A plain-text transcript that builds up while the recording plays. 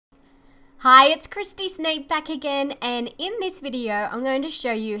Hi, it's Christy Snape back again, and in this video I'm going to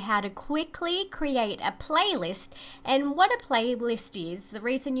show you how to quickly create a playlist. And what a playlist is, the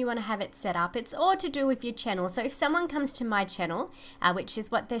reason you want to have it set up, it's all to do with your channel. So if someone comes to my channel, which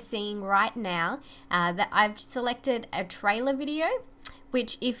is what they're seeing right now, that I've selected a trailer video,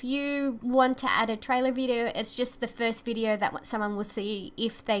 which if you want to add a trailer video, it's just the first video that someone will see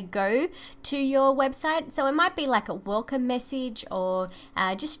if they go to your website. So it might be like a welcome message, or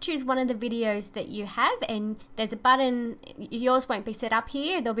just choose one of the videos that you have, and there's a button, yours won't be set up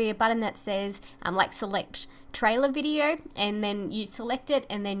here, there'll be a button that says like select trailer video, and then you select it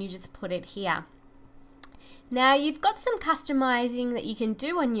and then you just put it here. Now you've got some customizing that you can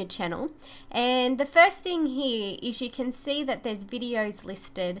do on your channel, and the first thing here is you can see that there's videos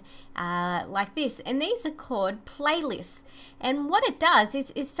listed like this, and these are called playlists. And what it does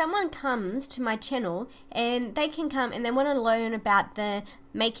is someone comes to my channel and they can come and they want to learn about the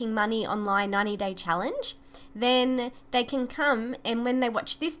Making Money Online 90-Day Challenge. Then they can come, and when they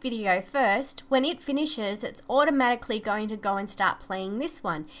watch this video first, when it finishes, it's automatically going to go and start playing this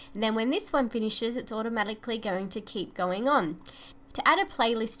one. And then when this one finishes, it's automatically going to keep going on. To add a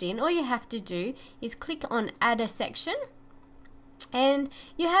playlist in, all you have to do is click on Add a Section. And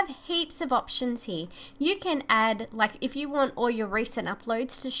you have heaps of options here. You can add, like if you want all your recent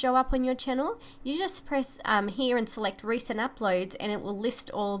uploads to show up on your channel, you just press here and select recent uploads, and it will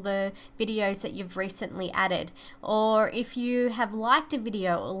list all the videos that you've recently added. Or if you have liked a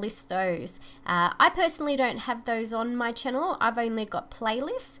video, it will list those. I personally don't have those on my channel. I've only got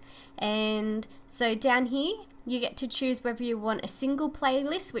playlists. And so down here you get to choose whether you want a single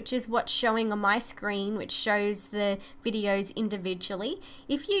playlist, which is what's showing on my screen, which shows the videos individually.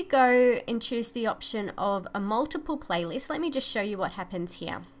 If you go and choose the option of a multiple playlist, let me just show you what happens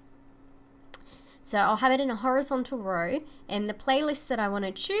here. So I'll have it in a horizontal row, and the playlist that I want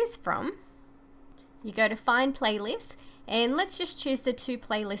to choose from, you go to Find Playlists, and let's just choose the two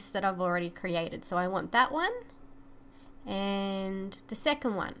playlists that I've already created. So I want that one and the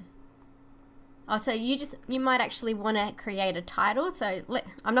second one. Oh, so you might actually want to create a title. So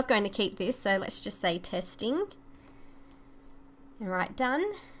I'm not going to keep this, so let's just say testing. And write done.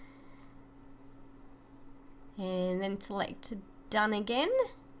 And then select done again.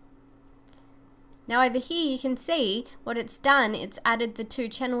 Now over here you can see what it's done. It's added the two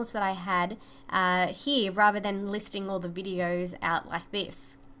channels that I had here, rather than listing all the videos out like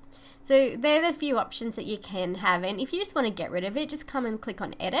this. So they're the few options that you can have, and if you just want to get rid of it, just come and click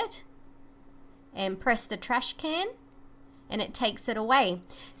on Edit and press the trash can, and it takes it away.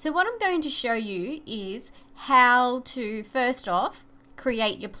 So what I'm going to show you is how to, first off,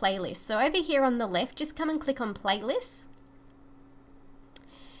 create your playlist. So over here on the left, just come and click on Playlists.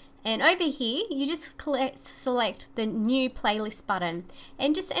 And over here, you just select the New Playlist button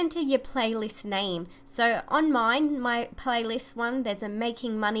and just enter your playlist name. So on mine, my playlist one, there's a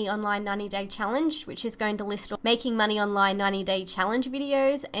Making Money Online 90-Day Challenge, which is going to list all Making Money Online 90-Day Challenge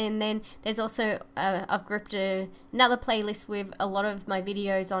videos. And then there's also, I've grouped another playlist with a lot of my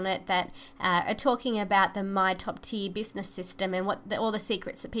videos on it that are talking about the My Top Tier business system and all the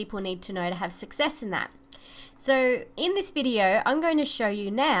secrets that people need to know to have success in that. So in this video, I'm going to show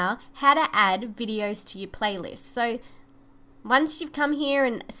you now how to add videos to your playlist. So once you've come here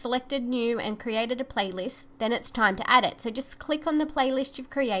and selected new and created a playlist, then it's time to add it. So just click on the playlist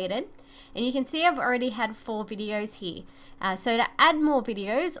you've created, and you can see I've already had 4 videos here. So to add more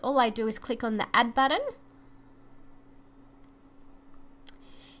videos, all I do is click on the Add button.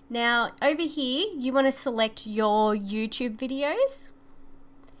 Now over here, you want to select your YouTube videos.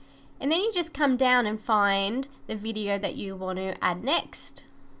 And then you just come down and find the video that you want to add next,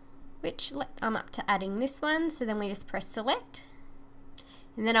 which I'm up to adding this one, so then we just press select.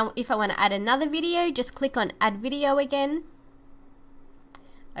 And then if I want to add another video, just click on Add Video again.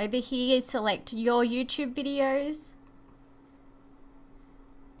 Over here, select your YouTube videos.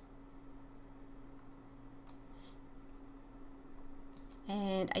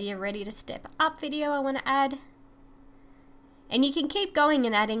 And are you ready to step up video I want to add? And you can keep going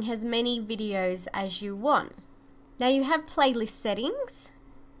and adding as many videos as you want. Now you have playlist settings.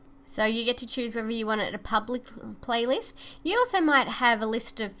 So you get to choose whether you want it a public playlist. You also might have a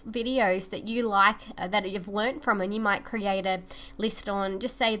list of videos that you like, that you've learned from, and you might create a list on,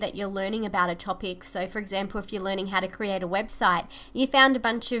 just say that you're learning about a topic. So for example, if you're learning how to create a website, you found a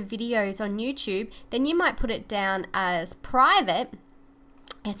bunch of videos on YouTube, then you might put it down as private,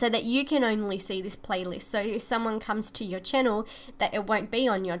 and so that you can only see this playlist. So if someone comes to your channel, that it won't be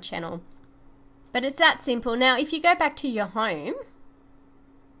on your channel. But it's that simple. Now if you go back to your home,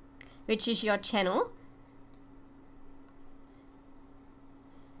 which is your channel,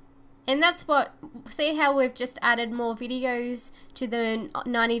 And that's what, see how we've just added more videos to the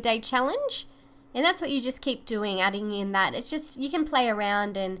 90-day challenge? And that's what you just keep doing, adding in that. It's just, you can play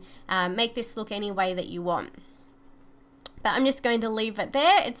around and make this look any way that you want. But I'm just going to leave it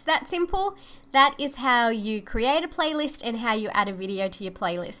there. It's that simple. That is how you create a playlist and how you add a video to your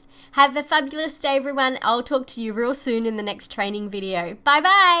playlist. Have a fabulous day, everyone. I'll talk to you real soon in the next training video.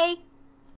 Bye-bye.